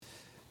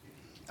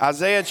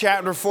Isaiah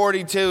chapter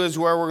 42 is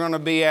where we're going to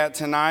be at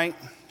tonight.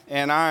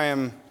 And I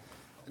am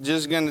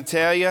just going to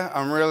tell you,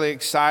 I'm really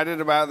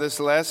excited about this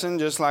lesson,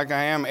 just like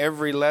I am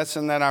every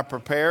lesson that I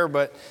prepare.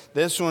 But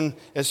this one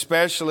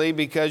especially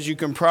because you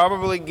can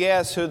probably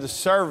guess who the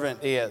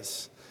servant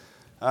is.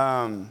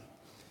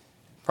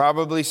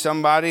 Probably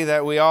somebody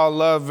that we all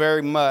love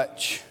very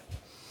much.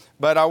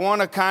 But I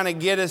want to kind of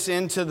get us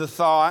into the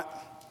thought.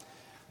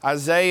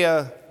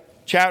 Isaiah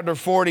chapter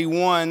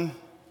 41,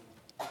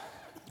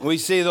 we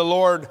see the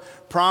Lord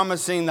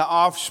promising the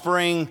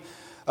offspring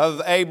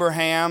of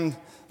Abraham,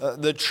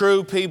 the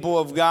true people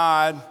of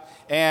God.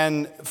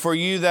 And for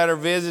you that are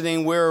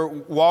visiting, we're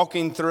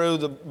walking through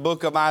the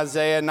book of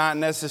Isaiah, not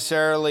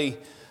necessarily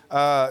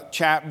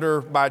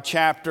chapter by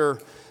chapter.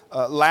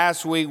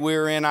 Last week we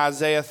were in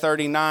Isaiah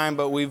 39,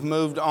 but we've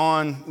moved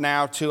on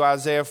now to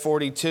Isaiah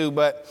 42.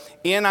 But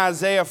in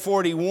Isaiah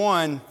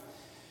 41,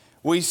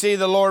 we see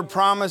the Lord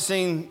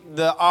promising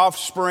the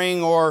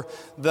offspring or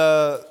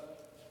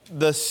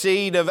the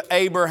seed of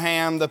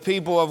Abraham, the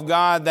people of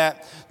God,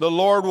 that the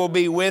Lord will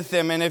be with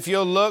them. And if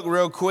you'll look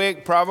real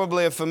quick,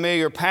 probably a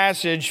familiar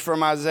passage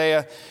from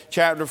Isaiah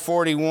chapter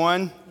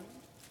 41.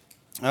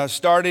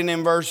 Starting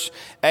in verse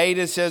 8,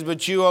 it says,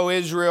 "But you, O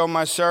Israel,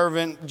 my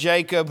servant,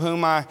 Jacob,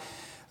 whom I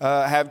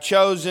have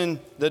chosen,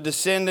 the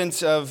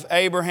descendants of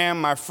Abraham,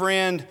 my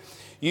friend,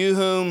 you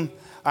whom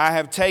I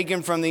have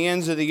taken from the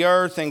ends of the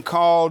earth and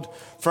called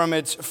from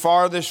its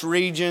farthest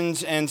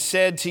regions, and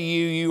said to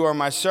you, you are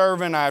my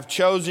servant, I have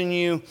chosen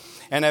you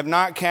and have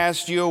not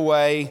cast you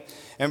away."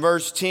 In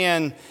verse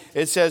 10,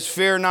 it says,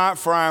 "Fear not,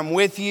 for I am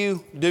with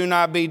you. Do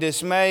not be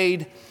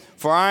dismayed,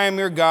 for I am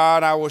your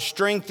God. I will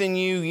strengthen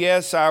you.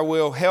 Yes, I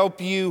will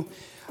help you.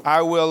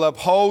 I will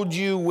uphold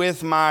you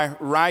with my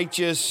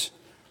righteous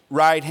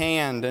right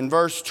hand." And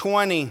verse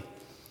 20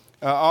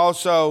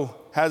 also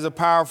has a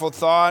powerful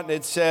thought.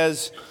 It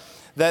says,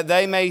 "That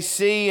they may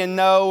see and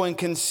know and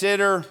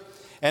consider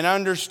and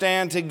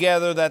understand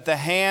together that the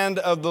hand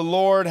of the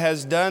Lord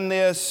has done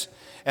this,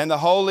 and the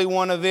Holy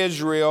One of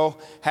Israel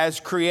has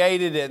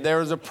created it." There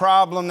was a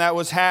problem that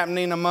was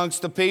happening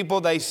amongst the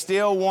people. They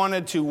still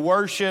wanted to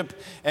worship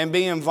and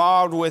be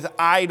involved with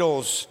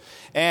idols.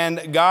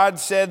 And God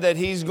said that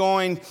He's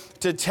going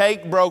to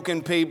take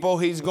broken people.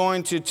 He's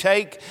going to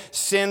take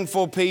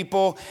sinful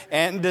people.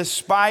 And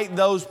despite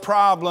those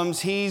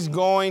problems, He's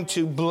going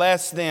to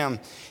bless them.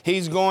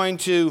 He's going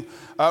to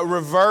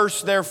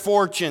reverse their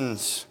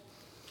fortunes.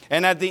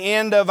 And at the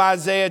end of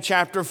Isaiah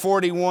chapter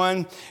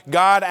 41,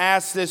 God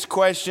asked this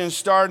question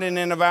starting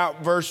in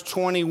about verse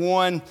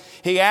 21.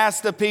 He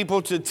asked the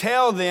people to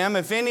tell them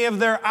if any of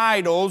their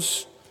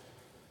idols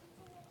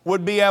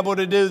would be able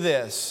to do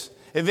this.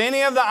 If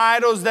any of the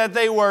idols that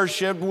they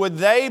worshiped, would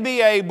they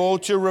be able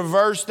to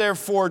reverse their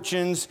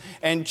fortunes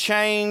and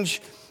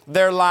change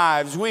their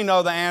lives? We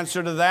know the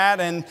answer to that,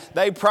 and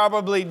they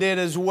probably did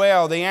as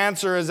well. The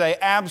answer is an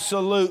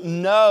absolute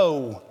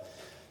no.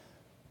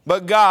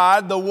 But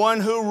God, the one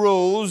who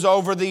rules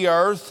over the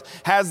earth,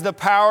 has the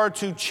power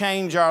to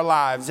change our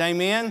lives.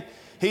 Amen?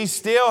 He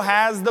still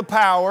has the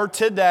power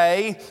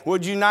today.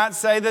 Would you not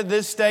say that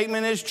this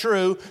statement is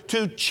true?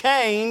 To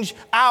change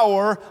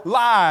our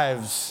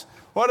lives.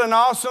 What an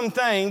awesome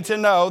thing to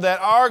know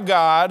that our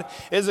God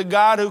is a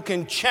God who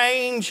can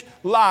change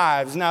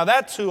lives. Now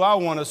that's who I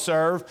want to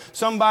serve.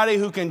 Somebody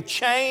who can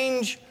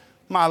change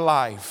my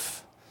life.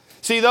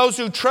 See, those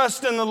who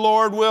trust in the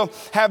Lord will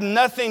have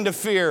nothing to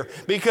fear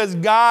because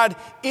God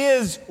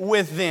is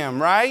with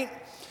them, right?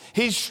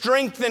 He's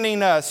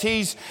strengthening us.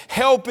 He's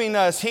helping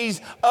us.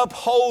 He's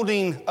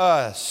upholding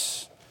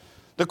us.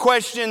 The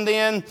question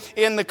then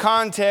in the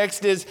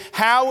context is,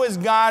 how is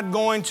God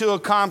going to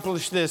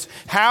accomplish this?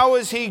 How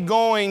is He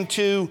going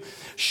to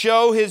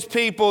show His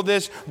people,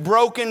 this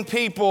broken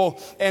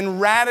people,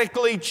 and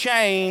radically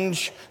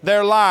change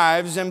their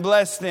lives and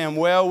bless them?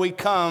 Well, we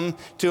come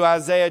to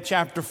Isaiah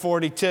chapter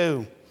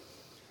 42.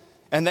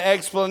 And the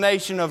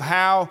explanation of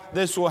how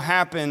this will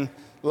happen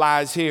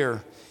lies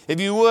here. If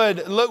you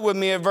would, look with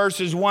me at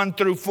verses 1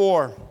 through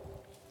 4.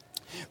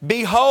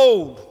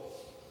 "Behold,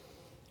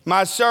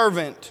 my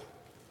servant,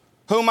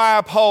 whom I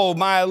uphold,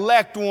 my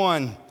elect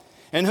one,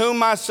 in whom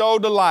my soul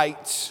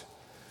delights.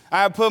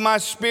 I have put my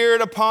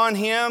spirit upon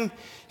him.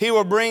 He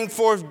will bring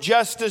forth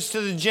justice to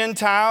the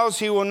Gentiles.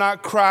 He will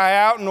not cry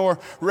out, nor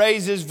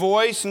raise his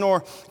voice,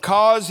 nor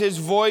cause his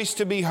voice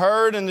to be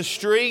heard in the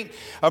street.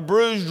 A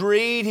bruised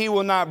reed he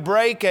will not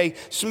break, a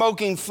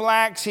smoking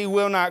flax he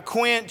will not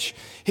quench.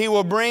 He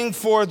will bring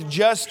forth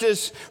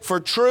justice for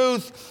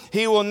truth.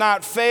 He will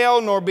not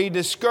fail nor be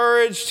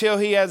discouraged till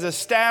he has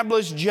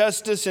established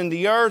justice in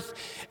the earth,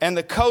 and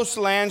the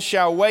coastland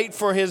shall wait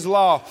for his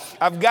law."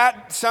 I've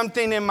got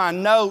something in my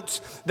notes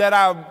that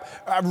I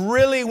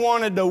really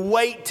wanted to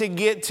wait to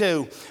get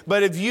to.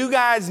 But if you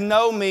guys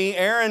know me,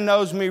 Erin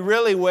knows me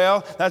really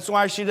well. That's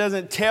why she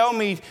doesn't tell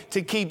me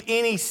to keep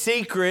any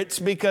secrets,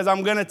 because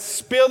I'm going to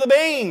spill the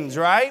beans,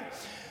 right?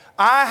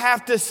 I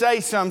have to say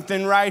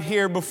something right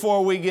here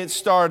before we get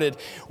started.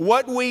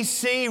 What we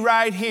see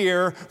right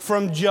here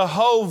from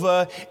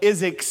Jehovah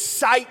is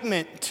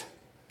excitement.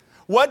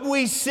 What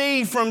we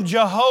see from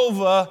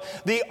Jehovah,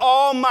 the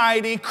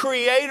Almighty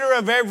Creator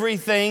of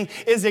everything,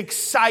 is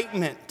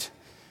excitement.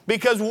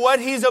 Because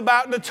what He's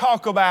about to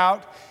talk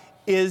about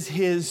is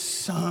His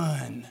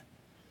Son.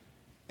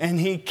 And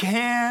He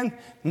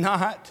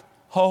cannot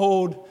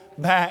hold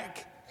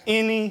back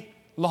any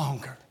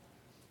longer.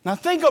 Now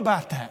think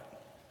about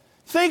that.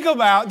 Think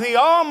about the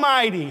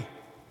Almighty,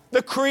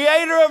 the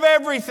Creator of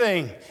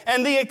everything,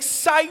 and the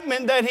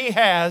excitement that He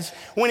has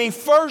when He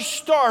first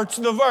starts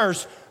the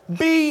verse.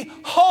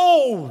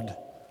 Behold,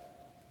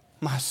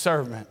 my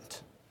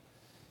servant,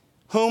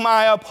 whom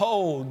I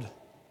uphold,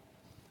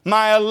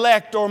 my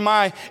elect or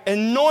my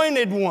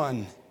anointed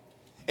one,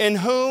 in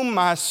whom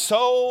my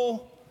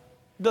soul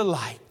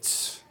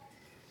delights.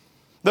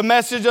 The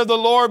message of the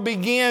Lord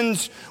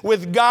begins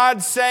with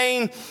God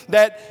saying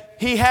that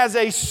He has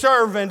a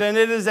servant and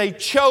it is a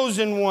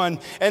chosen one.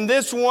 And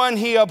this one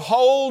He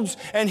upholds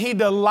and He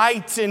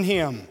delights in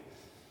him.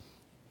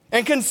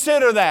 And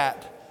consider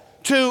that.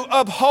 To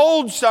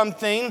uphold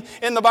something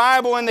in the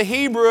Bible, in the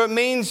Hebrew, it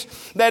means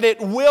that it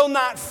will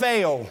not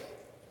fail.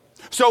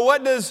 So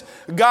what does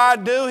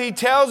God do? He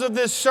tells of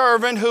this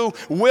servant who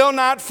will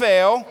not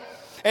fail.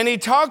 And He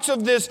talks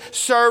of this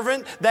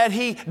servant that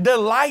He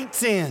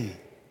delights in.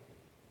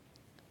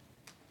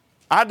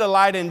 I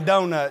delight in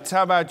donuts.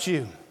 How about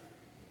you?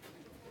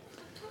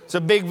 It's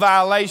a big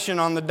violation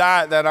on the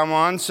diet that I'm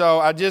on, so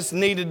I just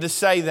needed to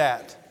say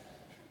that.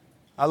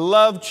 I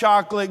love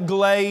chocolate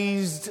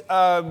glazed,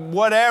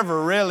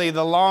 whatever really,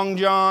 the Long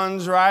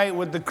Johns, right,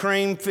 with the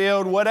cream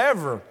filled,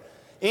 whatever.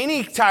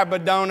 Any type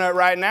of donut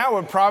right now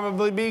would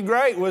probably be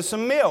great with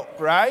some milk,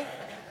 right?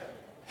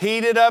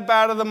 Heat it up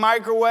out of the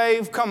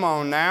microwave. Come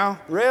on now,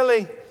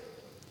 really?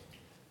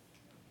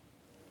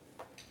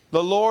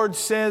 The Lord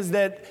says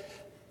that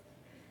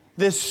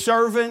this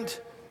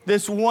servant,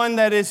 this one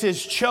that is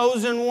His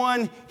chosen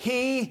one,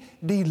 He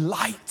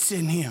delights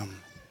in him.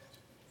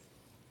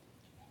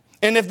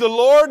 And if the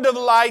Lord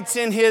delights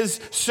in His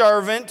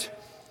servant,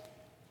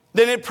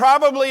 then it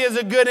probably is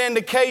a good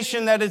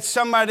indication that it's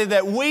somebody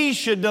that we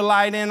should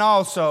delight in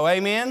also.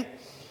 Amen?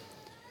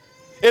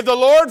 If the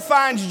Lord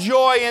finds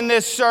joy in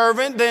this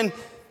servant, then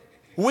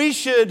we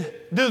should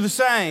do the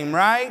same,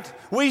 right?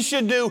 We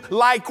should do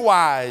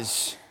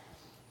likewise.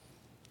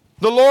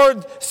 The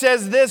Lord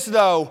says this,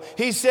 though.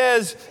 He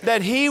says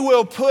that He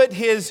will put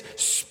His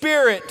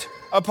Spirit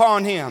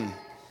upon him.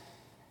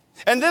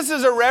 And this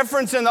is a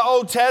reference in the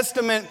Old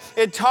Testament.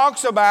 It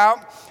talks about,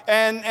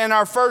 and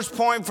our first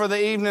point for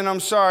the evening, I'm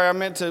sorry, I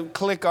meant to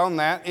click on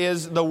that,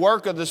 is the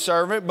work of the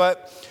servant,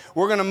 but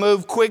we're going to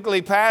move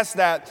quickly past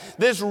that.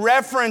 This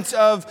reference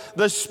of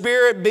the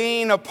Spirit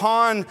being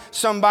upon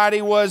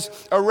somebody was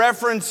a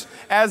reference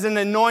as an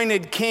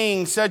anointed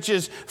king, such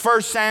as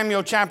 1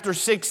 Samuel chapter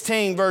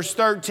 16, verse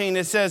 13.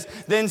 It says,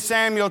 "Then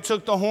Samuel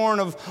took the horn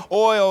of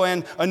oil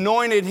and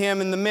anointed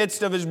him in the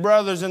midst of his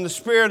brothers, and the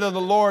Spirit of the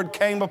Lord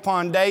came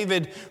upon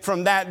David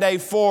from that day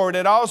forward."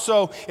 It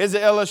also is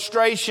an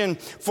illustration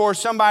for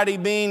somebody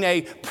being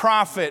a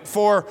prophet,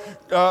 for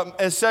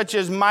as such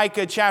as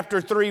Micah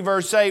chapter 3,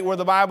 verse 8, where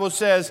the Bible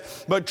says,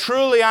 "But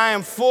truly I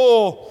am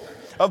full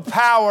of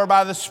power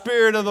by the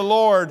Spirit of the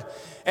Lord,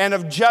 and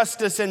of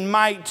justice and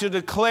might, to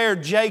declare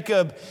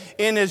Jacob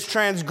in his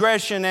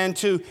transgression and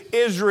to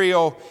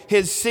Israel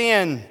his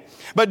sin."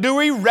 But do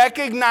we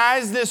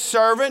recognize this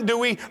servant? Do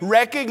we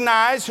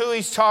recognize who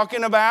he's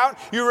talking about?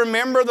 You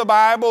remember the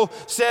Bible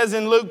says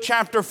in Luke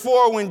chapter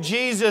 4, when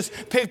Jesus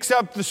picks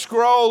up the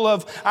scroll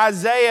of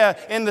Isaiah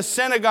in the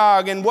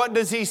synagogue, and what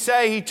does he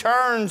say? He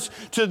turns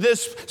to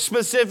this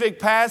specific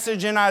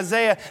passage in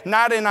Isaiah,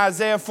 not in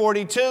Isaiah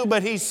 42,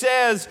 but he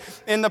says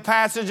in the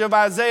passage of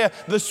Isaiah,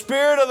 "The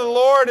Spirit of the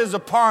Lord is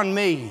upon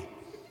me,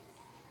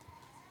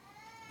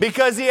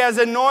 because He has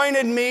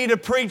anointed me to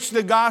preach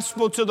the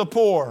gospel to the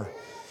poor.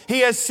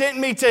 He has sent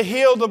me to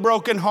heal the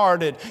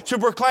brokenhearted, to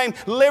proclaim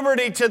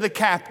liberty to the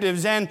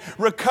captives and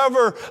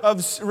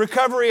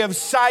recovery of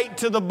sight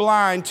to the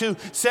blind, to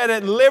set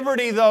at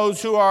liberty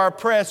those who are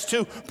oppressed,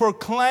 to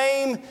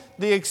proclaim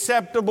the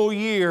acceptable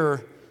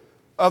year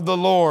of the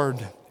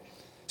Lord."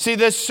 See,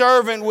 this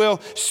servant will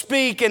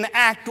speak and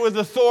act with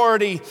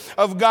authority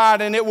of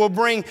God, and it will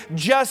bring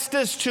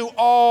justice to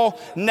all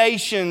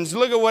nations.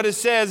 Look at what it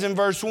says in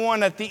verse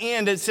 1 at the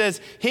end. It says,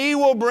 "He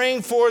will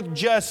bring forth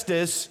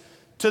justice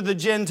to the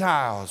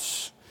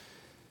Gentiles."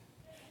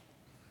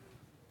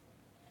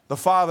 The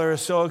Father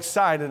is so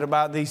excited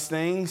about these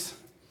things.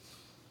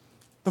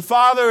 The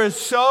Father is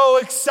so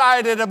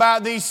excited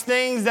about these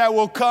things that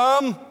will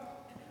come.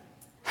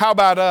 How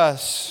about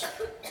us?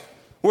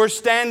 We're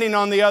standing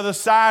on the other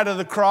side of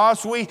the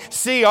cross. We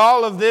see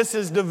all of this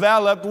is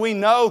developed. We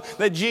know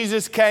that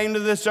Jesus came to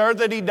this earth,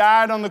 that He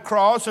died on the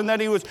cross, and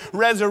that He was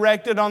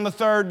resurrected on the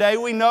third day.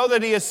 We know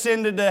that He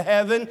ascended to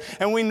heaven,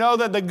 and we know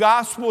that the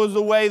gospel is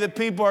the way that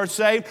people are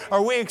saved.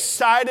 Are we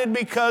excited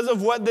because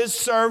of what this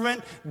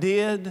servant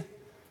did?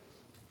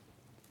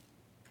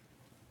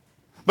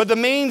 But the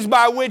means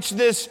by which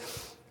this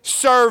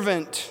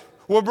servant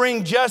will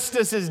bring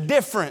justice is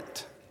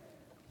different.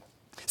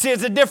 See,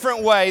 it's a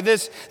different way.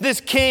 This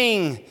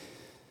king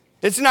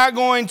It's not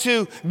going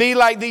to be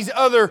like these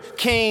other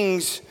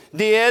kings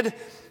did.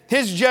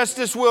 His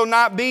justice will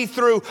not be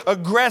through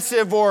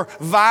aggressive or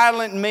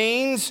violent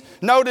means.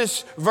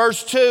 Notice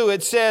verse 2,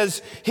 it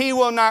says, he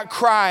will not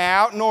cry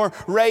out, nor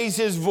raise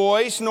his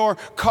voice, nor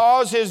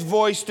cause his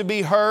voice to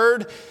be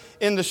heard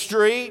in the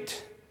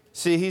street.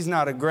 See, he's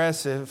not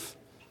aggressive,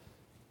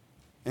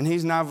 and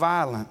he's not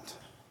violent.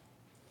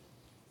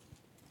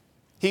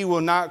 He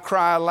will not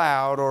cry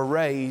aloud or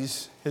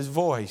raise his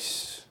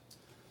voice.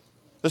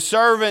 The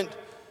servant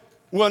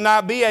will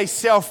not be a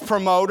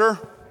self-promoter.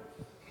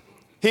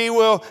 He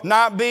will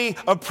not be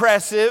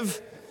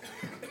oppressive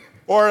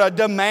or a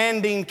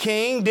demanding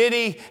king. Did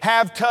he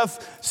have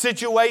tough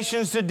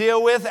situations to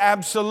deal with?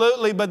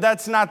 Absolutely, but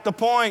that's not the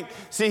point.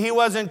 See, he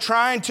wasn't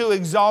trying to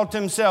exalt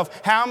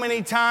himself. How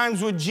many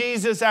times would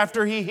Jesus,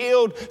 after he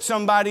healed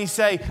somebody,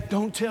 say,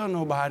 don't tell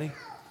nobody.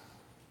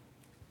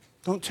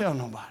 Don't tell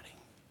nobody.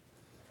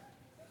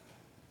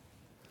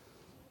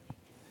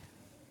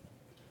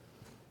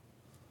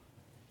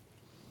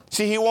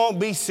 See, he won't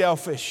be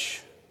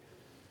selfish.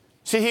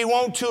 See, he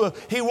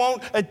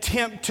won't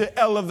attempt to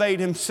elevate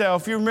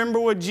himself. You remember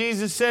what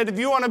Jesus said? If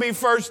you want to be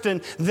first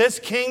in this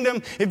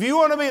kingdom, if you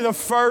want to be the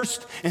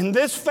first in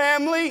this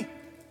family,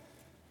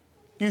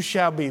 you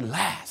shall be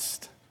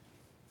last.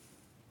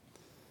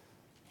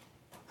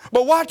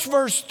 But watch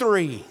verse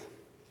 3.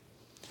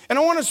 And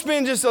I want to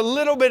spend just a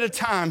little bit of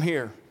time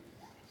here.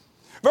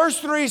 Verse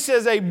 3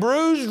 says, a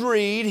bruised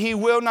reed he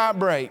will not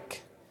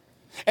break,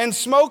 and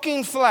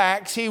smoking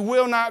flax he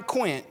will not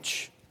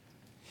quench.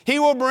 He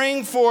will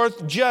bring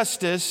forth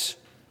justice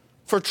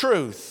for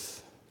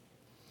truth.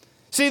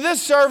 See,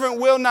 this servant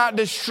will not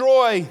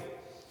destroy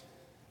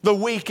the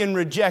weak and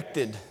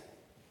rejected.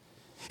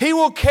 He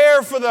will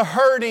care for the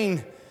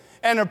hurting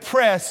and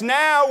oppressed.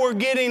 Now we're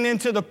getting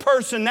into the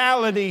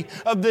personality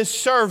of this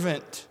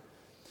servant.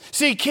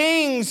 See,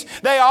 kings,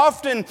 they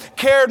often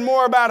cared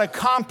more about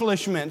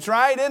accomplishments,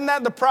 right? Isn't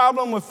that the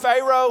problem with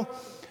Pharaoh?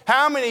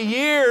 How many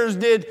years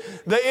did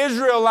the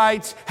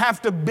Israelites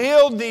have to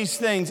build these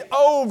things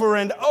over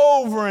and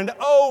over and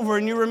over?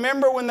 And you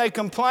remember when they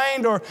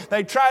complained or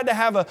they tried to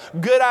have a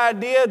good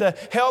idea to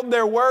help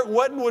their work,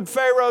 what would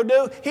Pharaoh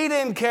do? He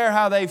didn't care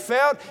how they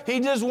felt.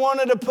 He just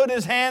wanted to put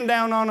his hand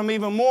down on them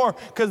even more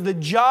because the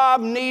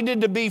job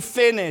needed to be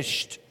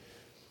finished.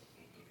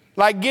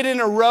 Like getting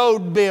a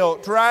road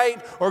built,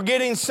 right? Or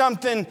getting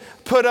something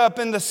put up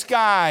in the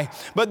sky.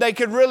 But they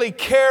could really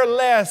care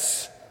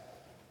less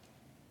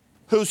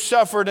who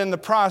suffered in the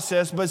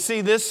process. But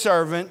see, this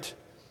servant,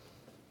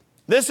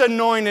 this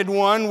anointed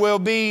one will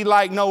be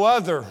like no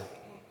other.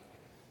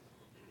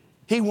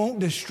 He won't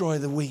destroy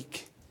the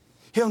weak.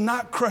 He'll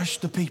not crush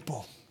the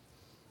people.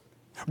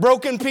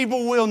 Broken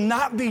people will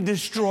not be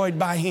destroyed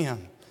by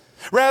him.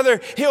 Rather,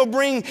 he'll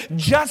bring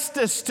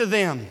justice to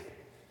them.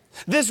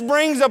 This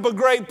brings up a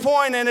great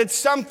point, and it's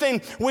something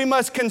we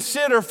must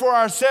consider for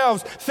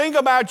ourselves. Think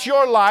about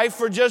your life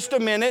for just a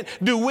minute.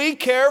 Do we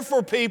care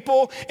for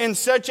people in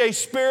such a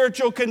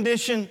spiritual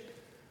condition?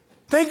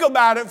 Think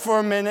about it for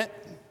a minute.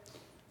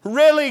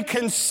 Really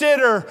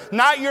consider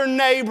not your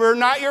neighbor,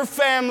 not your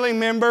family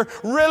member.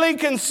 Really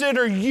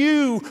consider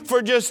you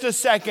for just a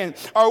second.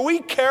 Are we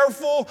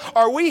careful?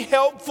 Are we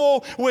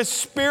helpful with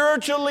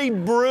spiritually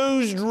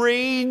bruised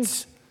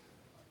reeds?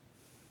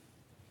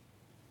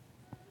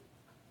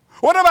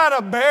 What about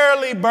a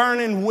barely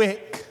burning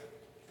wick?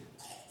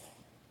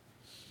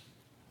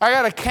 I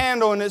got a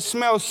candle and it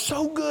smells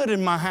so good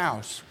in my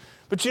house.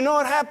 But you know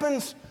what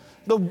happens?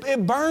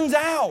 It burns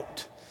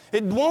out.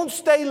 It won't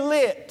stay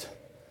lit.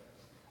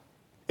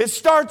 It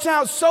starts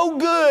out so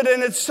good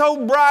and it's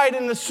so bright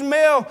and the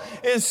smell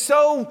is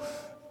so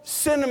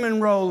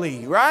cinnamon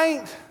rolly,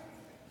 right?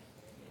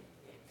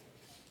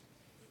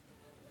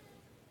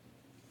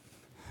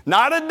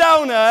 Not a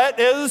donut,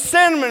 it's a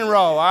cinnamon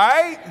roll, all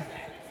right?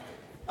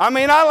 I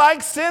mean, I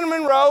like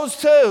cinnamon rolls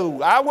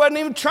too. I wasn't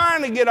even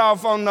trying to get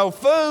off on no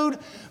food,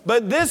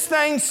 but this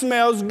thing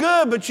smells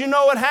good. But you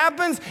know what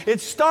happens? It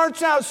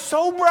starts out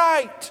so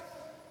bright,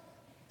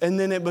 and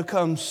then it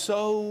becomes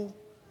so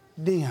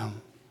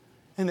dim,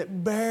 and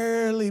it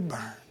barely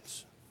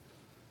burns.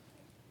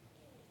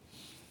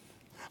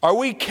 Are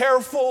we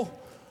careful?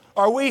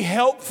 Are we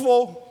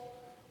helpful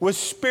with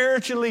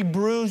spiritually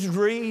bruised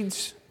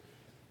reeds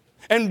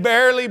and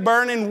barely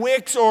burning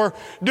wicks? Or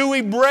do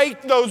we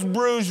break those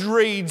bruised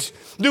reeds?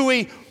 Do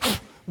we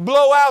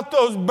blow out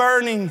those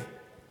burning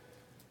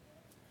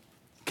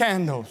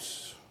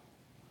candles?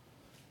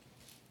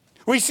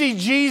 We see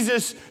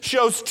Jesus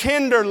shows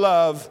tender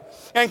love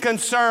and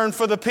concern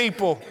for the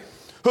people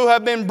who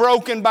have been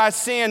broken by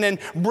sin and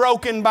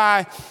broken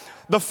by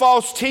the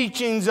false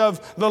teachings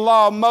of the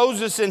law of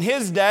Moses in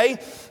his day.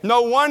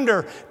 No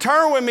wonder.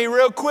 Turn with me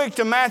real quick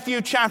to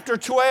Matthew chapter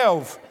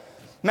 12.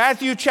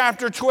 Matthew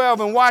chapter 12,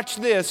 and watch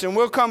this, and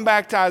we'll come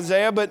back to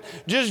Isaiah, but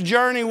just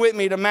journey with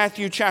me to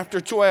Matthew chapter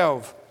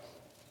 12.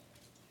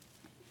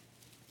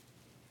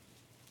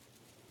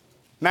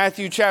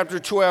 Matthew chapter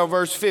 12,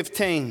 verse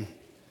 15.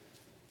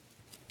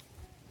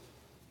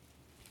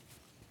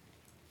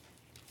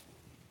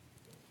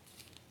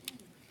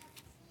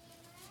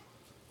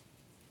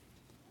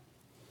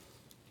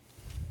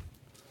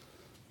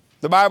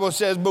 The Bible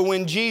says, but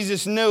when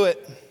Jesus knew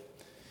it,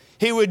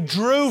 he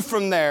withdrew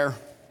from there,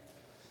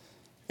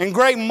 and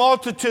great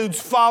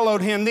multitudes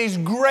followed him. These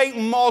great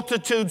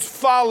multitudes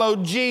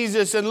followed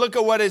Jesus. And look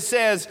at what it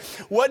says.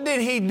 What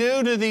did he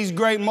do to these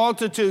great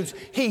multitudes?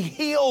 He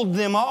healed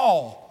them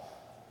all.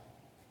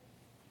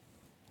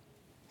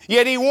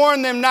 Yet he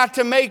warned them not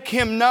to make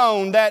him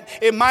known, that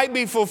it might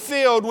be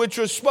fulfilled, which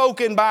was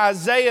spoken by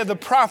Isaiah the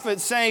prophet,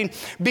 saying,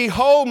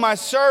 behold my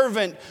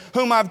servant,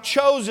 whom I've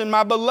chosen,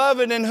 my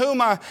beloved, in whom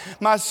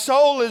my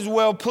soul is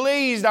well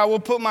pleased. I will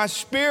put my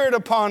spirit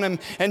upon him,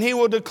 and he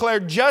will declare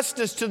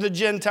justice to the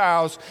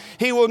Gentiles.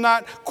 He will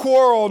not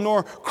quarrel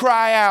nor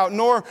cry out,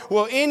 nor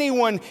will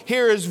anyone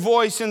hear his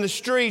voice in the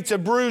streets. A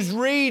bruised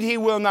reed he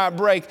will not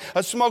break,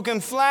 a smoking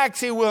flax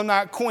he will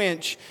not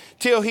quench,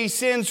 till he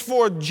sends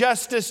forth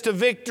justice to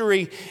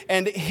victory,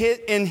 and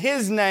in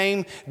his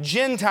name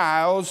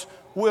Gentiles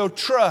will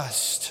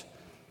trust.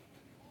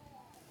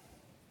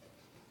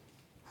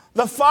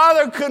 The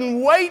Father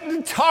couldn't wait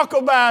to talk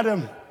about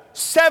him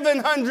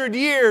 700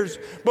 years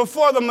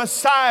before the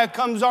Messiah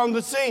comes on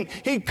the scene.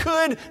 He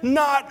could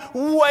not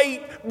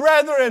wait.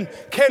 Brethren,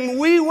 can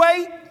we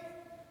wait?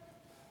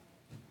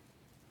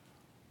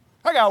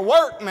 I got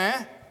work,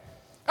 man.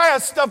 I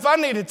got stuff I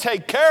need to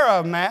take care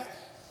of, man.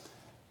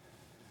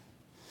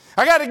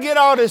 I got to get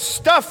all this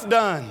stuff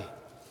done.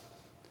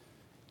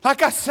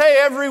 Like I say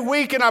every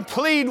week, and I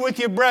plead with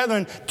you,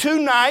 brethren,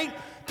 tonight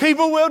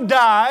people will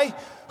die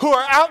who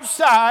are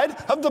outside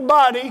of the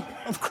body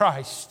of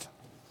Christ.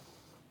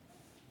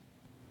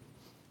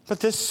 But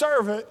this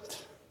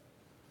servant,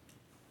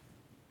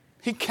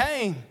 he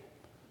came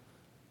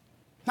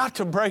not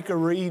to break a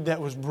reed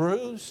that was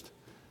bruised,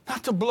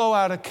 not to blow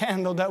out a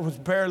candle that was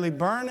barely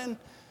burning,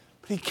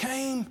 but he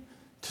came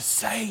to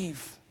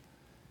save.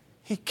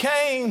 He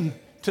came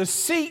to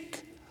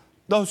seek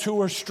those who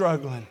were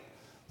struggling,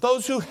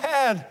 those who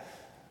had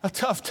a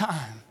tough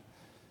time.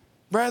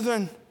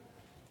 Brethren,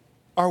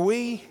 are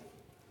we?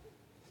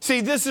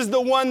 See, this is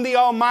the one the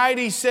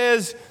Almighty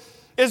says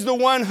is the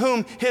one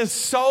whom his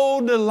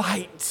soul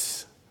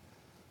delights.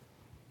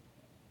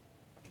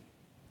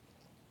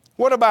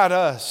 What about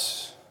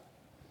us?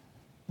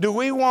 Do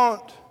we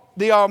want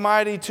the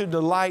Almighty to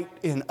delight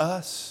in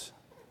us?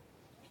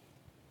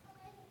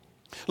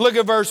 Look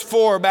at verse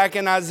 4 back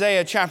in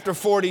Isaiah chapter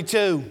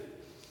 42.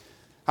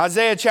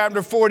 Isaiah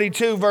chapter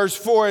 42 verse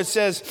 4, it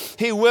says,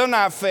 he will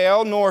not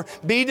fail nor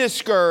be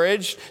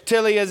discouraged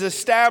till he has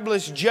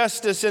established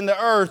justice in the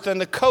earth,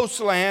 and the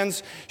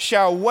coastlands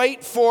shall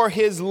wait for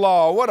his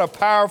law. What a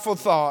powerful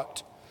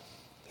thought.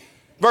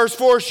 Verse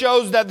 4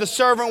 shows that the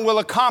servant will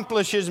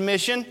accomplish his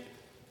mission.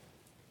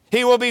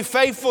 He will be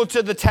faithful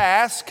to the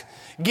task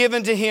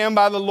given to him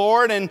by the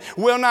Lord and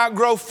will not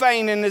grow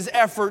faint in his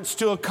efforts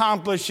to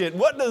accomplish it.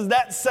 What does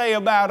that say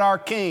about our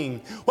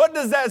King? What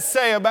does that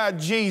say about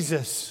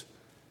Jesus?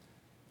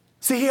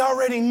 See, he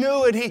already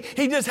knew it.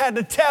 He just had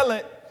to tell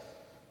it.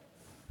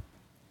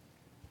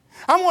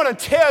 I want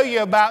to tell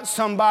you about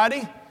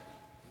somebody.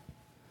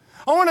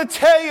 I want to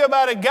tell you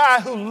about a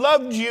guy who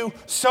loved you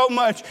so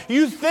much.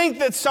 You think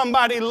that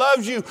somebody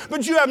loves you,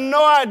 but you have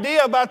no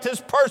idea about this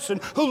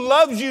person who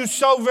loves you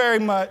so very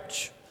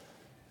much.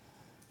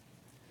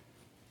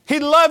 He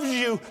loves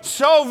you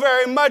so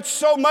very much,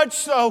 so much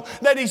so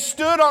that he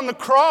stood on the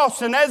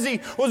cross, and as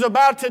he was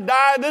about to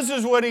die, this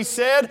is what he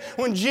said.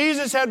 When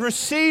Jesus had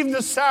received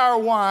the sour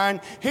wine,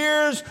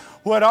 here's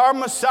what our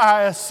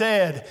Messiah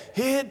said: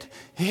 it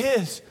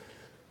is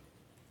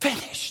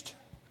finished.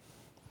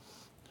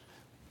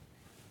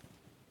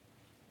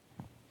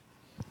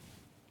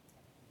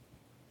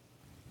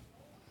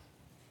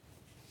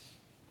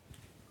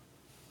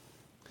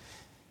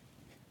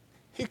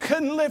 He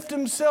couldn't lift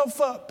himself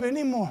up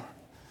anymore.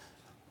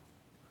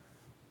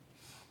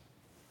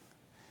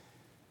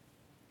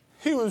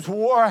 He was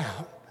wore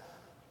out.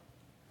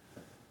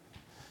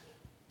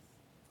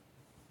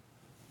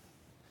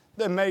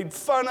 They made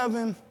fun of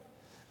him.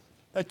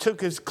 They took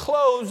his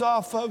clothes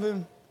off of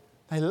him.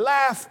 They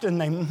laughed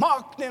and they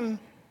mocked him.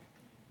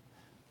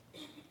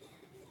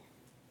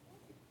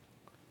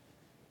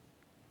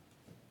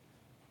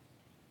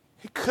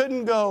 He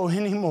couldn't go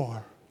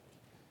anymore.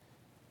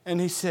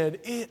 And he said,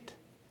 it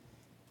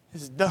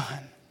is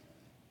done.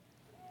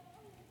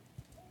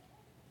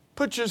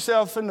 Put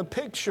yourself in the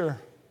picture.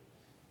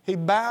 He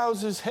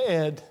bows his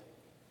head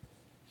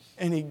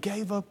and he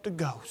gave up the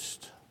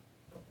ghost.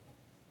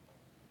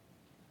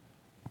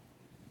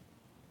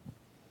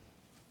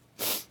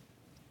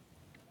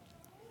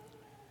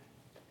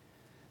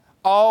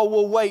 All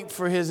will wait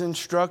for his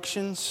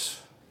instructions.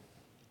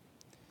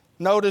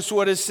 Notice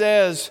what it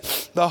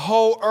says. The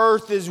whole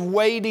earth is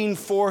waiting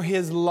for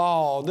his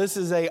law. This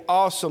is an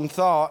awesome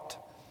thought.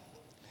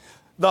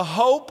 The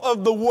hope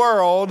of the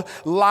world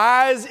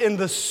lies in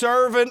the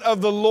servant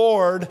of the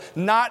Lord,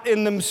 not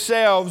in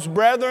themselves.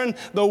 Brethren,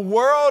 the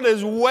world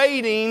is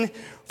waiting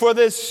for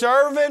this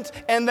servant,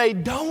 and they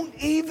don't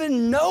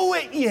even know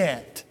it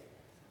yet.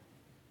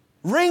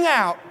 Ring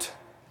out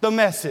the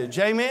message.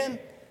 Amen?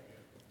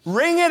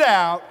 Ring it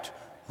out.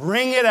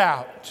 Ring it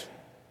out.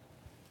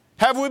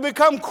 Have we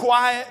become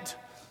quiet?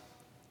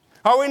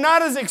 Are we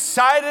not as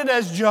excited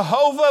as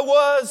Jehovah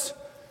was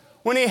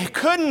when he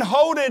couldn't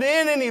hold it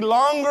in any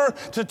longer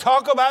to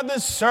talk about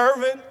this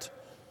servant?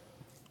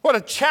 What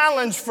a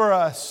challenge for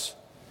us.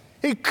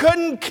 He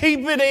couldn't keep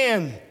it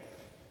in.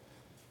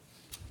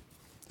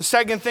 The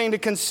second thing to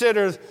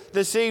consider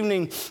this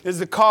evening is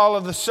the call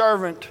of the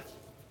servant.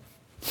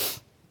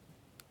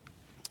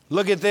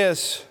 Look at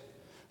this,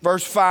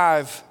 verse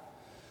 5.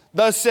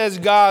 Thus says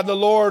God, the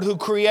Lord who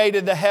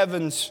created the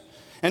heavens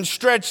and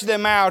stretched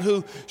them out,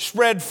 who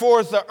spread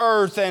forth the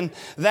earth and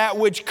that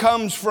which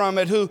comes from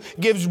it, who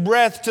gives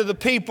breath to the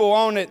people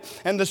on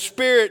it and the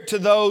spirit to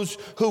those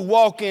who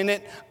walk in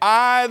it.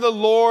 I, the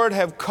Lord,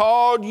 have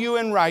called you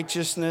in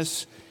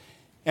righteousness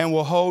and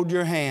will hold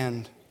your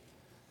hand.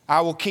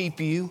 I will keep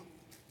you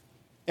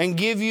and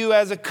give you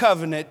as a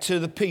covenant to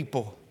the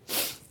people,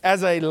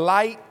 as a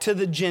light to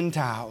the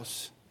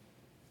Gentiles,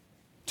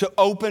 to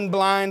open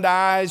blind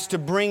eyes, to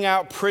bring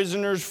out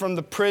prisoners from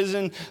the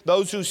prison,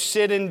 those who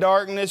sit in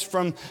darkness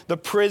from the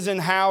prison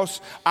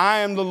house. I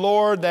am the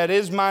Lord, that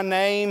is my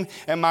name,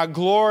 and my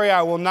glory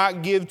I will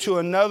not give to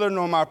another,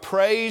 nor my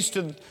praise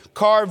to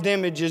carved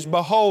images.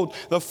 Behold,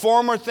 the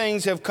former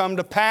things have come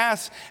to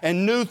pass,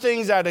 and new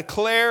things I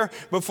declare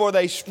before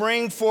they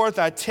spring forth.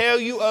 I tell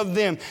you of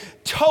them.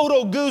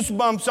 Total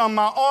goosebumps on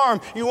my arm.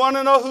 You want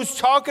to know who's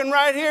talking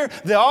right here?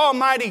 The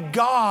Almighty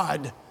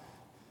God.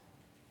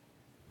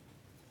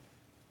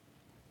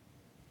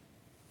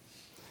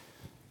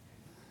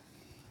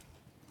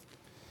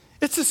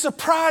 It's a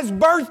surprise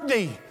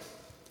birthday.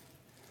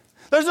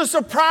 There's a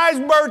surprise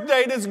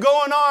birthday that's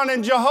going on,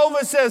 and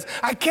Jehovah says,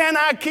 I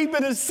cannot keep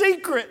it a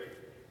secret.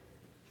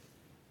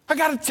 I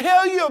got to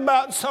tell you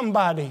about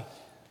somebody.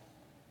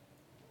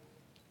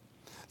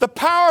 The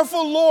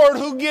powerful Lord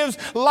who gives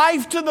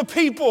life to the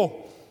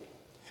people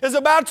is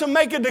about to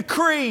make a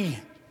decree.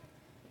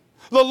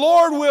 The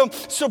Lord will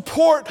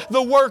support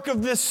the work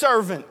of this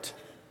servant.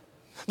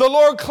 The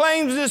Lord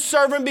claims this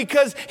servant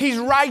because he's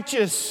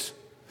righteous.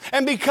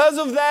 And because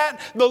of that,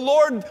 the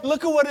Lord,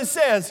 look at what it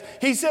says.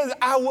 He says,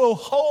 I will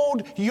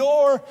hold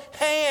your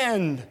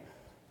hand.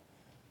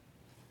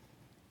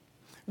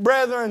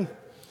 Brethren,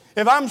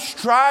 if I'm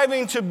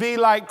striving to be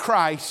like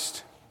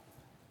Christ,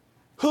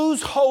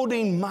 who's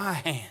holding my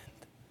hand?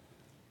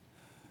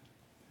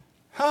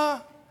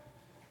 Huh?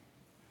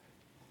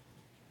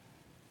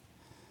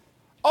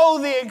 Oh,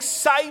 the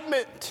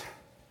excitement.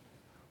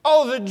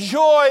 Oh, the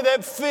joy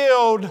that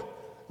filled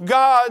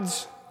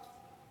God's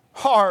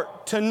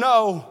heart to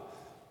know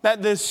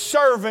that this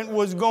servant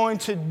was going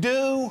to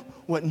do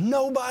what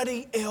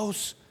nobody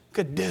else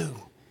could do.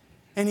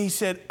 And he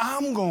said,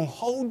 I'm going to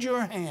hold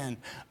your hand.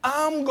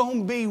 I'm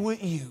going to be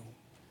with you.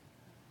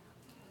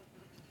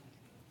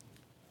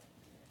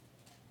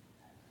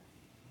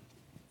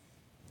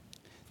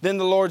 Then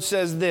the Lord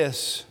says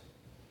this,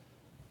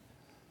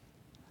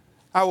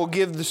 I will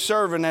give the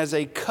servant as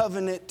a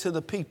covenant to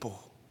the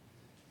people,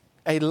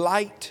 a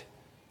light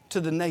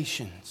to the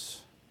nations.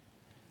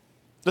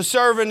 The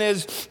servant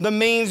is the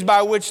means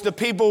by which the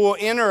people will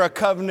enter a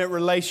covenant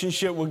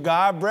relationship with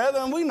God.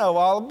 Brethren, we know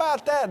all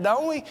about that,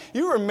 don't we?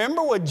 You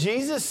remember what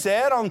Jesus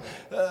said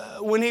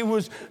when he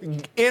was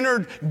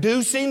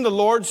introducing the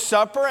Lord's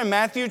Supper in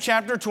Matthew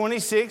chapter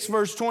 26,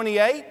 verse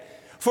 28?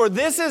 For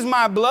this is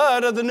my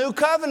blood of the new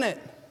covenant,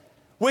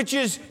 which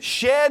is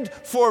shed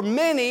for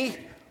many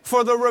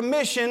for the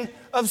remission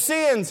of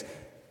sins.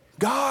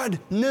 God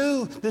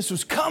knew this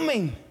was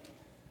coming,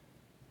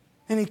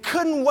 and he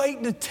couldn't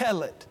wait to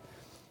tell it.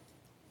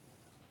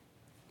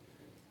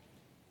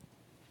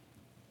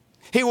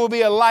 He will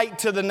be a light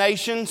to the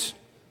nations.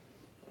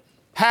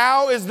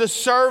 How is the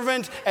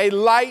servant a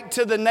light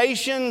to the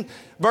nation?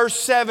 Verse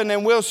 7,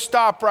 and we'll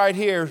stop right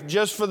here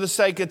just for the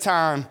sake of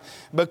time,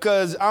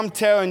 because I'm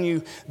telling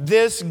you,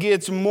 this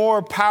gets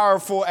more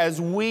powerful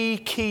as we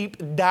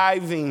keep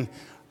diving.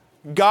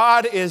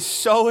 God is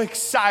so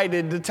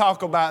excited to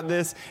talk about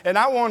this, and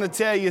I want to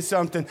tell you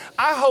something.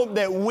 I hope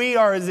that we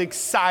are as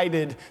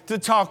excited to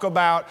talk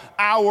about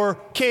our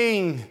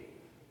King.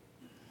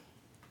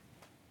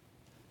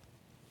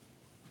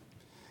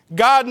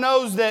 God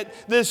knows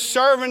that this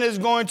servant is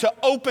going to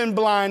open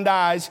blind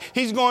eyes.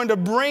 He's going to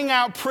bring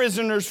out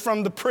prisoners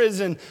from the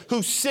prison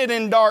who sit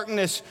in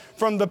darkness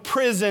from the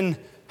prison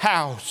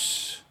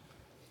house.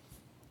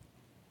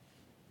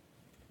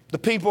 The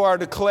people are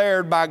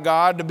declared by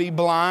God to be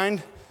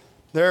blind.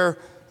 They're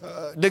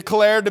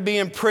declared to be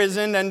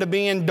imprisoned and to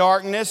be in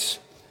darkness.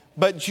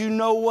 But you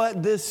know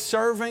what this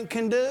servant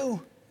can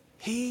do?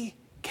 He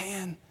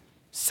can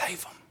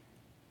save them.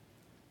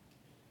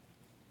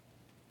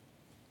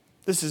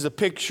 This is a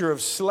picture of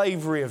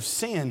slavery of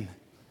sin.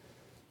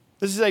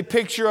 This is a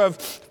picture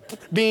of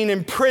being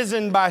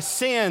imprisoned by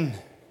sin.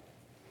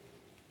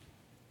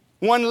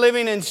 One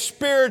living in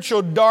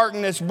spiritual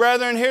darkness.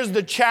 Brethren, here's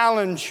the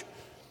challenge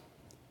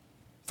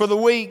for the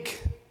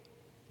week.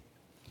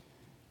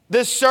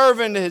 This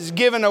servant is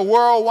given a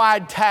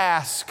worldwide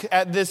task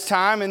at this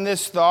time in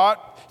this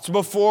thought thoughts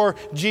before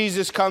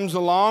Jesus comes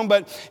along,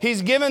 but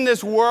he's given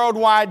this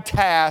worldwide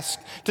task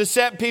to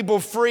set people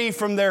free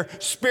from their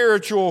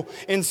spiritual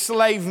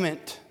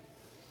enslavement.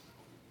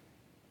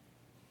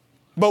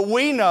 But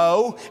we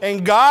know,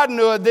 and God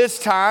knew at this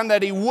time,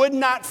 that he would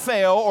not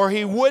fail or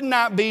he would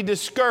not be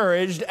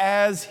discouraged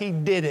as he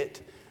did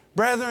it.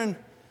 Brethren,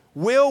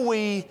 will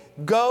we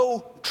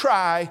go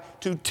try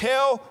to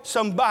tell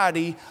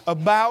somebody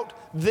about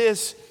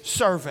this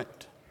servant?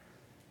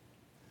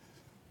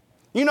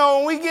 You know,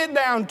 when we get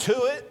down to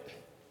it,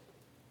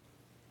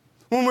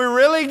 when we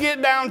really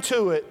get down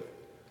to it,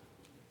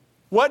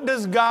 what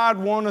does God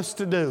want us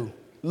to do?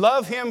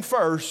 Love him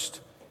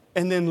first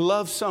and then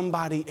love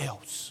somebody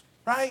else,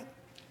 right?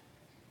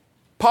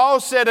 Paul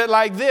said it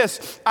like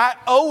this: I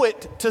owe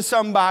it to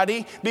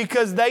somebody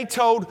because they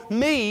told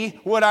me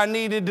what I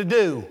needed to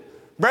do.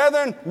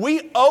 Brethren,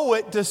 we owe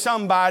it to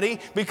somebody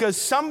because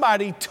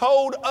somebody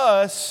told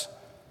us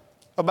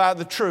about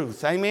the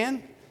truth.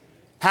 Amen?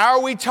 How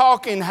are we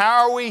talking?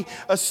 How are we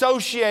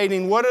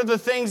associating? What are the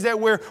things that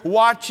we're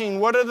watching?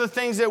 What are the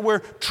things that we're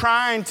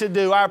trying to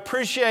do? I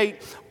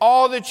appreciate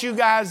all that you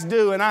guys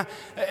do. And I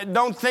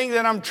don't think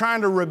that I'm trying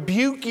to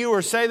rebuke you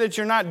or say that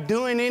you're not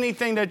doing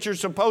anything that you're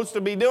supposed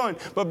to be doing.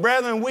 But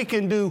brethren, we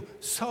can do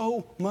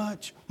so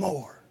much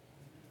more.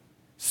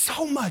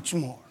 So much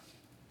more.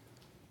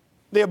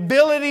 The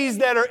abilities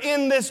that are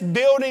in this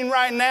building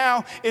right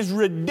now is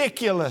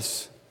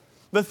ridiculous.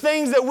 The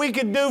things that we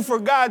could do for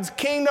God's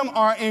kingdom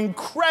are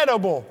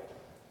incredible.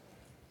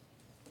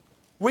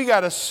 We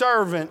got a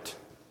servant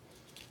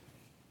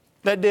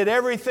that did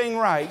everything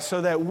right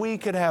so that we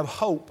could have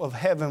hope of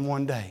heaven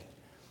one day.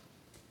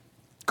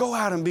 Go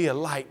out and be a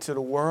light to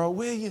the world,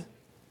 will you?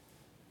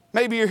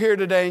 Maybe you're here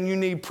today and you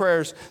need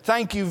prayers.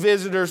 Thank you,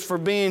 visitors, for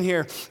being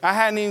here. I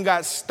hadn't even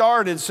got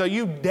started, so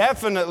you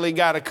definitely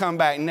got to come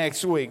back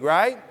next week,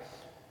 right?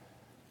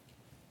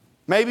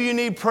 Maybe you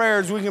need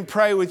prayers, we can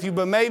pray with you,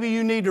 but maybe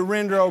you need to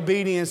render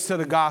obedience to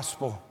the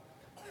gospel.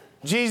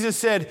 Jesus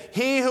said,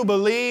 he who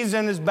believes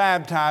and is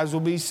baptized will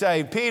be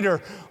saved.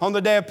 Peter, on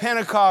the day of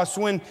Pentecost,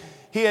 when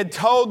he had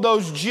told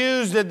those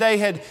Jews that they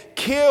had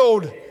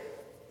killed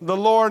the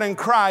Lord and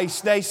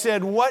Christ, they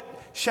said, what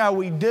shall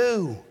we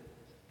do?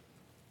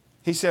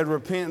 He said,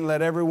 repent and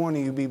let every one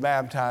of you be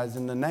baptized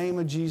in the name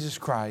of Jesus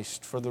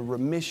Christ for the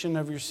remission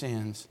of your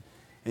sins,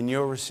 and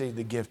you'll receive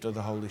the gift of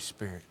the Holy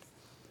Spirit.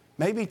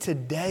 Maybe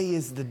today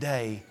is the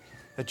day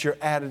that you're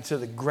added to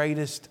the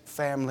greatest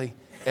family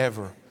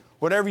ever.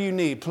 Whatever you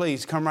need,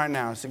 please come right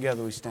now. As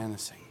together we stand and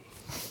sing.